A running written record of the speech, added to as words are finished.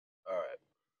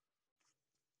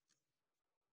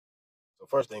So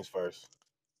first things first,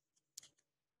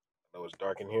 I know it's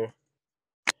dark in here,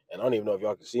 and I don't even know if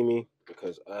y'all can see me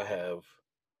because I'm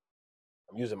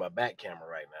using my back camera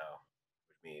right now,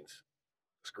 which means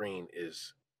the screen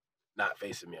is not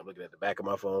facing me. I'm looking at the back of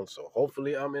my phone, so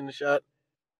hopefully I'm in the shot.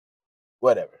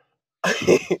 Whatever.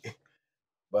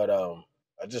 but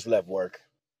I just left work,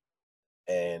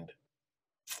 and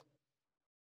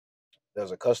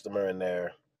there's a customer in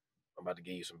there. I'm about to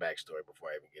give you some backstory before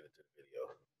I even get into the video.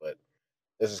 But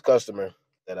there's this customer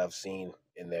that I've seen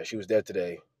in there. She was there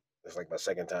today. It's like my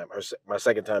second time. My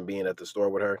second time being at the store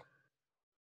with her,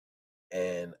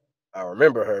 and I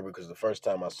remember her because the first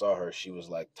time I saw her, she was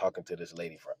like talking to this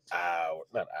lady for hours,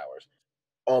 not hours,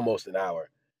 almost an hour.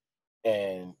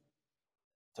 And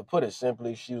to put it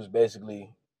simply, she was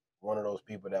basically one of those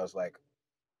people that was like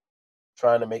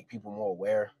trying to make people more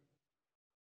aware.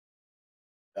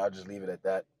 I'll just leave it at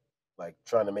that. Like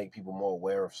trying to make people more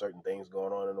aware of certain things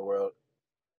going on in the world.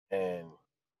 And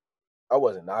I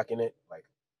wasn't knocking it, like,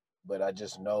 but I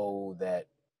just know that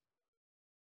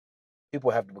people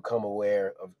have to become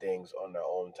aware of things on their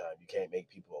own time. You can't make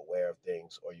people aware of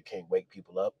things or you can't wake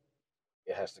people up.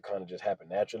 It has to kind of just happen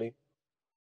naturally.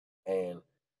 And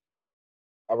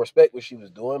I respect what she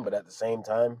was doing, but at the same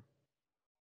time,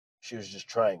 she was just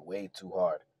trying way too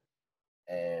hard.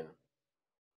 And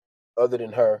other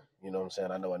than her, you know what I'm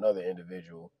saying, I know another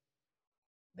individual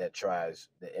that tries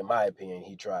that in my opinion,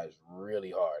 he tries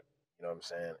really hard. You know what I'm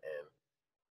saying? And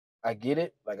I get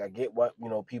it. Like I get what,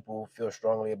 people feel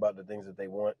strongly about the things that they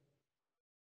want,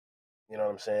 you know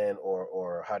what I'm saying,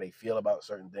 or how they feel about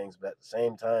certain things. But at the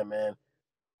same time, man,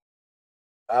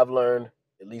 I've learned,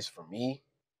 at least for me,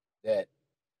 that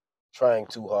trying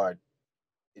too hard,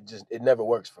 it never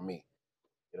works for me.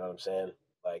 You know what I'm saying?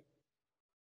 Like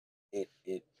it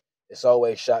it's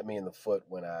always shot me in the foot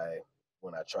when I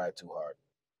try too hard.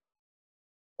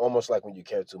 Almost like when you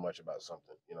care too much about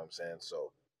something. You know what I'm saying?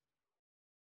 So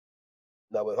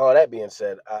now with all that being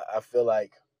said, I feel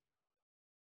like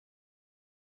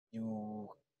you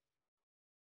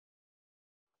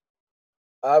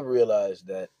I've realized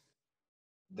that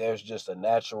there's just a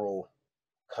natural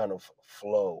kind of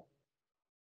flow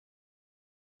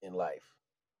in life.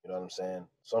 You know what I'm saying?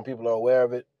 Some people are aware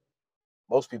of it.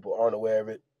 Most people aren't aware of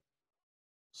it.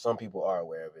 Some people are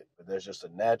aware of it. But there's just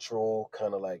a natural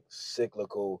kind of like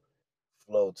cyclical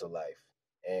flow to life.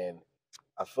 And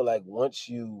I feel like once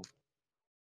you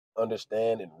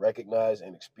understand and recognize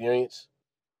and experience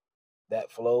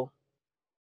that flow,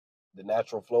 the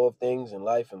natural flow of things in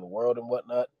life and the world and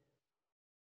whatnot,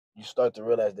 you start to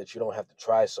realize that you don't have to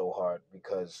try so hard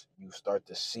because you start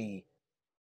to see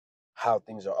how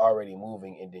things are already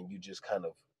moving and then you just kind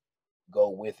of go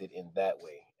with it in that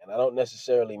way. And I don't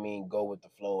necessarily mean go with the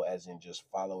flow as in just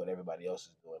follow what everybody else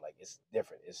is doing. Like it's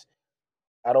different. It's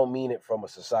I don't mean it from a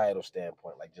societal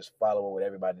standpoint, like just following what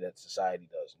everybody that society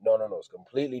does. No, no, no. It's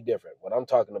completely different. What I'm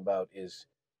talking about is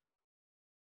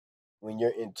when you're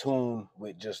in tune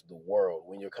with just the world,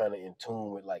 when you're kind of in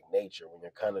tune with like nature, when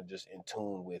you're kind of just in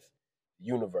tune with the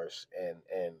universe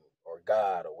and or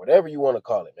God or whatever you want to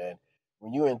call it, man.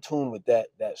 When you're in tune with that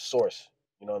source,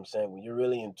 you know what I'm saying? When you're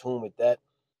really in tune with that,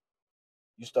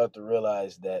 you start to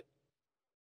realize that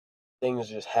things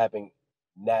just happen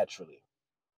naturally.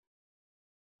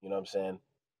 You know what I'm saying?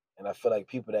 And I feel like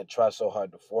people that try so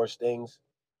hard to force things,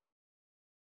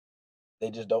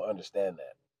 they just don't understand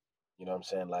that. You know what I'm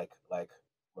saying? Like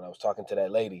when I was talking to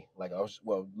that lady, like I was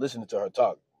listening to her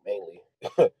talk mainly.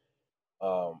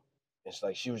 um, it's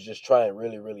like she was just trying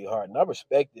really, really hard. And I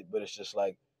respect it, but it's just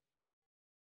like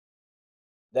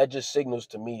that just signals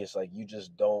to me it's like you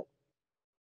just don't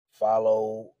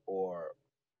follow or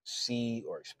see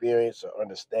or experience or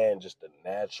understand just the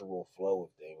natural flow of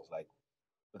things. Like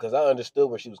because I understood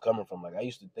where she was coming from. Like I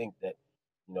used to think that,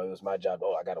 it was my job.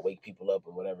 Oh, I got to wake people up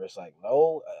and whatever. It's like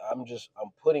no, I'm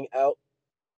putting out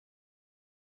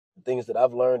the things that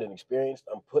I've learned and experienced.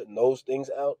 I'm putting those things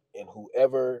out, and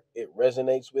whoever it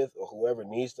resonates with or whoever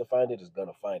needs to find it is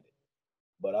gonna find it.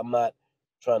 But I'm not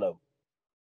trying to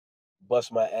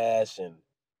bust my ass and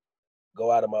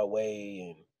go out of my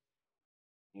way and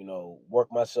work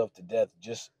myself to death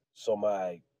just so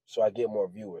I get more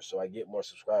viewers, so I get more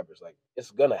subscribers. Like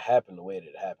it's gonna happen the way that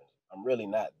it happens. I'm really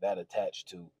not that attached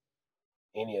to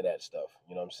any of that stuff.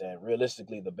 You know what I'm saying?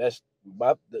 Realistically, the best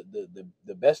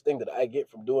thing that I get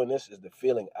from doing this is the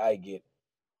feeling I get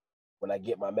when I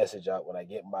get my message out, when I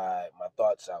get my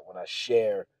thoughts out, when I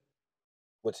share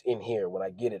what's in here, when I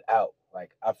get it out.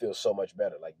 Like I feel so much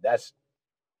better. Like that's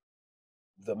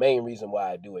the main reason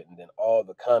why I do it. And then all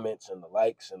the comments and the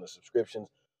likes and the subscriptions,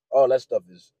 all that stuff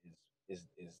is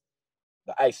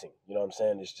the icing. You know what I'm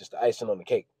saying? It's just the icing on the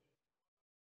cake.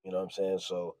 You know what I'm saying?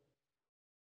 So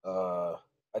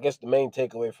I guess the main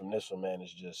takeaway from this one, man,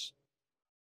 is just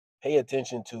pay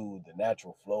attention to the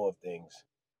natural flow of things.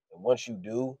 And once you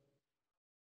do,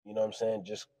 you know what I'm saying,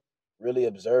 just really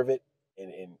observe it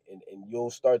and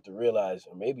you'll start to realize,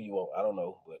 or maybe you won't, I don't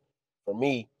know. But for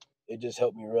me, it just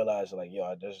helped me realize like,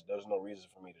 yo, there's no reason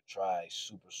for me to try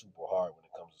super hard when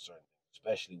it comes to certain things,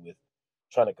 especially with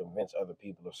trying to convince other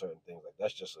people of certain things. Like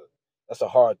that's a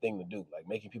hard thing to do. Like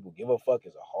making people give a fuck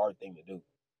is a hard thing to do.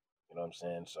 You know what I'm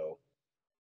saying? So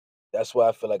that's why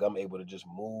I feel like I'm able to just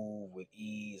move with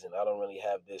ease and I don't really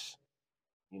have this,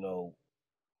 you know,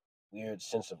 weird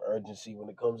sense of urgency when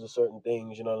it comes to certain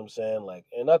things, you know what I'm saying? Like,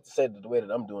 and not to say that the way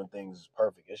that I'm doing things is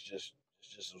perfect. It's just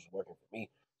what's working for me.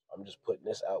 I'm just putting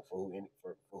this out for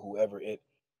for whoever it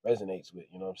resonates with,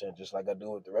 you know what I'm saying? Just like I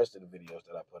do with the rest of the videos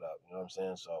that I put out, you know what I'm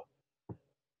saying? So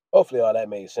hopefully all that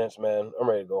made sense, man. I'm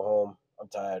ready to go home. I'm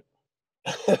tired.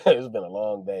 It's been a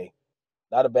long day.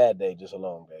 Not a bad day, just a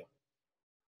long day.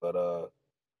 But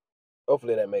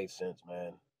hopefully that made sense, man.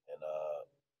 And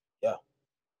yeah,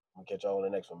 I'm gonna catch y'all on the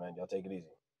next one, man. Y'all take it easy.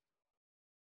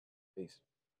 Peace.